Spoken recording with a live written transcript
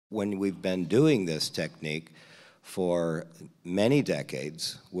When we've been doing this technique for many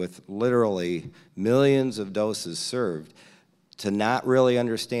decades, with literally millions of doses served, to not really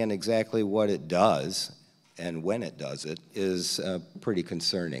understand exactly what it does and when it does it is pretty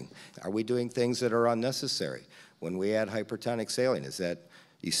concerning. Are we doing things that are unnecessary? When we add hypertonic saline, is that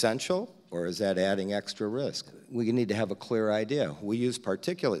essential or is that adding extra risk? We need to have a clear idea. We use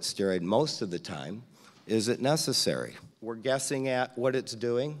particulate steroid most of the time. Is it necessary? We're guessing at what it's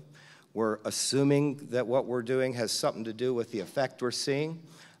doing. We're assuming that what we're doing has something to do with the effect we're seeing,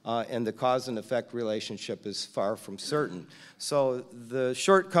 and the cause and effect relationship is far from certain. So the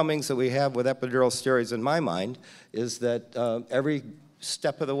shortcomings that we have with epidural steroids in my mind is that every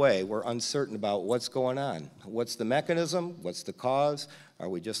step of the way we're uncertain about what's going on. What's the mechanism? What's the cause? Are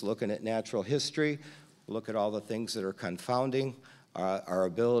we just looking at natural history? Look at all the things that are confounding our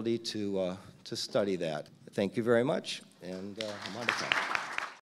ability to study that. Thank you very much, and I'm out of time.